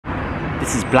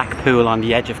This is Blackpool on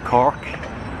the edge of Cork.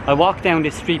 I walked down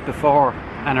this street before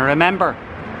and I remember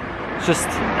just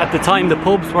at the time the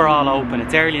pubs were all open.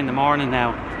 It's early in the morning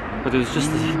now, but there was just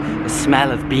a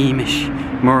smell of Beamish,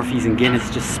 Murphy's and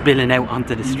Guinness just spilling out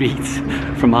onto the streets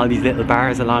from all these little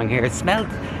bars along here. It smelled,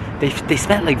 they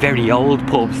smelled like very old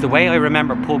pubs, the way I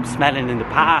remember pubs smelling in the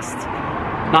past,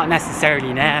 not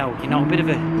necessarily now. You know, a bit of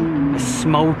a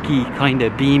smoky kind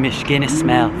of Beamish Guinness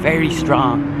smell, very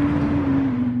strong.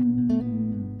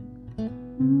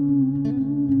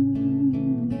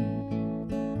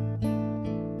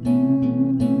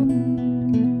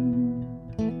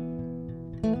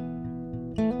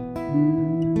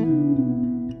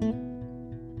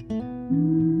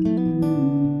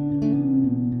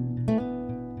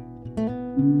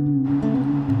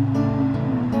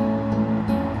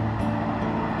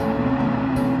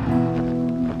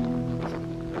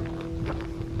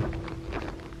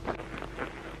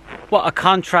 What a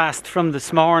contrast from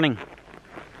this morning.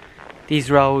 These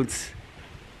roads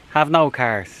have no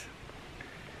cars.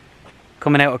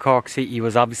 Coming out of Cork City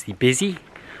was obviously busy.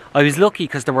 I was lucky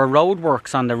because there were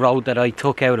roadworks on the road that I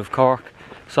took out of Cork.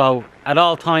 So at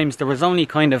all times there was only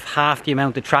kind of half the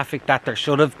amount of traffic that there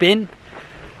should have been.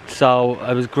 So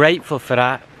I was grateful for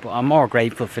that, but I'm more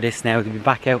grateful for this now, to be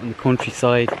back out in the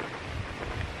countryside.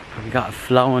 We've got a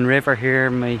flowing river here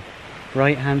on my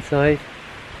right hand side.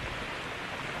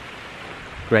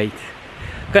 Great.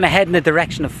 I'm going to head in the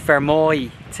direction of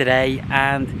Fermoy today,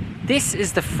 and this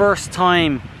is the first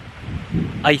time,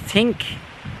 I think,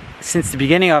 since the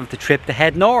beginning of the trip to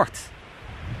head north.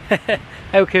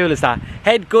 How cool is that?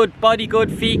 Head good, body good,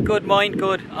 feet good, mind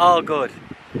good, all good.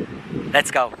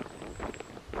 Let's go.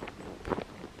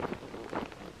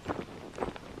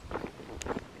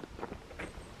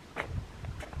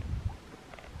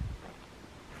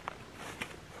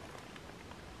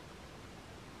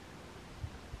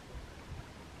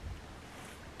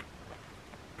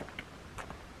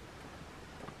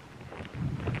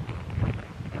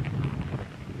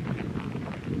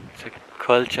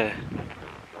 Culture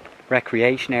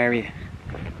recreation area.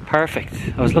 Perfect.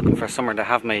 I was looking for somewhere to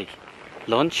have my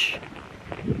lunch,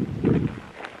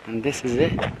 and this is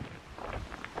it.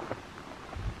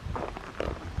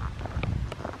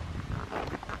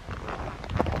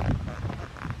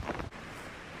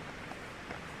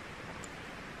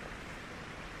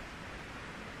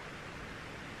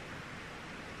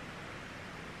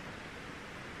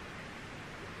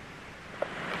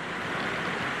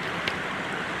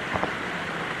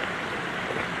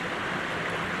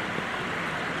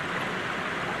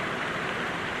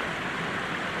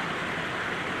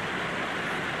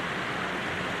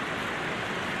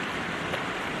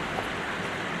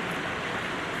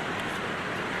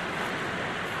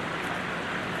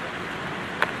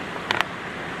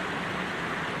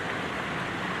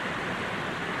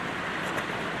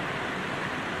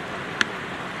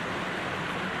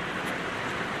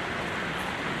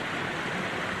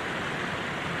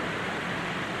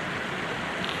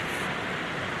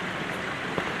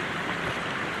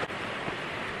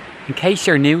 In case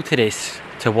you're new to this,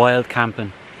 to wild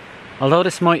camping, although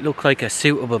this might look like a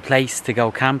suitable place to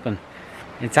go camping,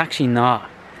 it's actually not.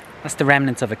 That's the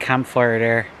remnants of a campfire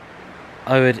there.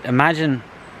 I would imagine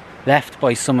left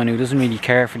by someone who doesn't really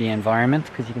care for the environment,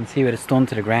 because you can see what it's done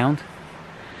to the ground.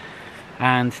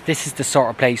 And this is the sort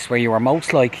of place where you are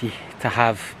most likely to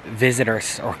have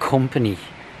visitors or company,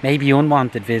 maybe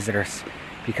unwanted visitors,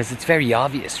 because it's very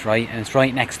obvious, right? And it's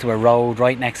right next to a road,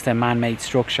 right next to a man-made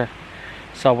structure.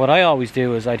 So what I always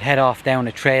do is I'd head off down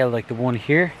a trail like the one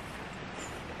here,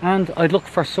 and I'd look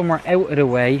for somewhere out of the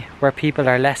way where people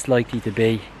are less likely to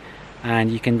be, and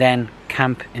you can then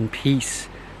camp in peace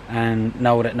and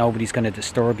know that nobody's going to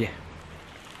disturb you.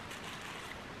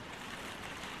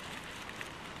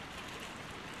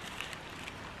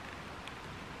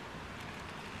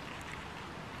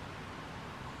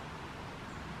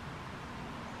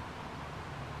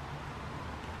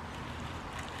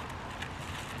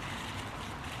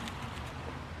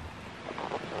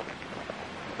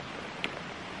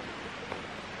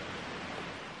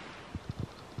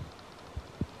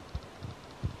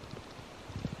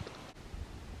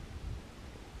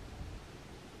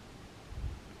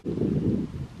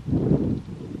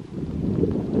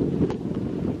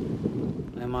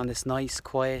 I'm on this nice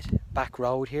quiet back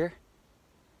road here,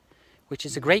 which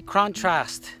is a great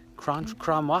contrast to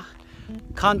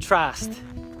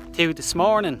this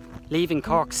morning leaving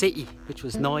Cork City, which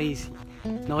was noisy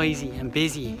and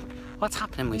busy. What's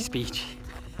happening with my speech?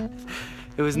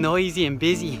 It was noisy and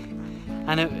busy,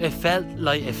 and it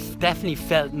definitely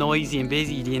felt noisy and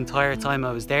busy the entire time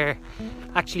I was there.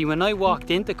 Actually, when I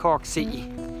walked into Cork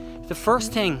City,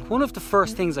 one of the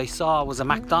first things I saw was a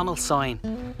McDonald's sign.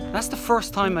 That's the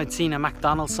first time I'd seen a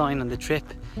McDonald's sign on the trip,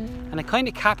 and it kind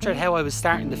of captured how I was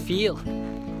starting to feel.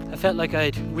 I felt like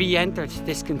I'd re-entered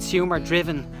this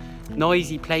consumer-driven,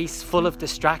 noisy place full of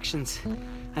distractions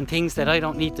and things that I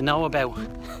don't need to know about.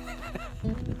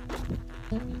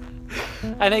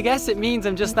 And I guess it means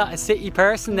I'm just not a city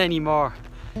person anymore.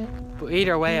 But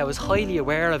either way, I was highly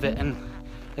aware of it, and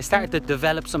I started to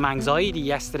develop some anxiety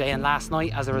yesterday and last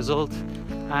night as a result.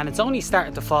 And it's only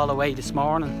started to fall away this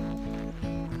morning.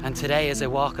 And today, as I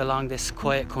walk along this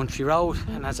quiet country road,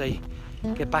 and as I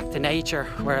get back to nature,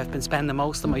 where I've been spending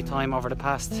most of my time over the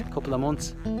past couple of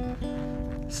months.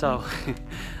 So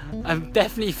I'm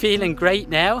definitely feeling great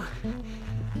now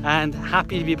and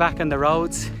happy to be back on the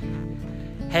roads.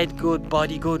 Head good,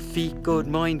 body good, feet good,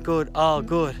 mind good, all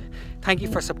good. Thank you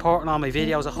for supporting all my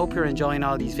videos. I hope you're enjoying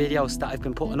all these videos that I've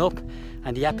been putting up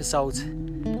and the episodes.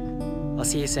 I'll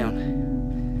see you soon.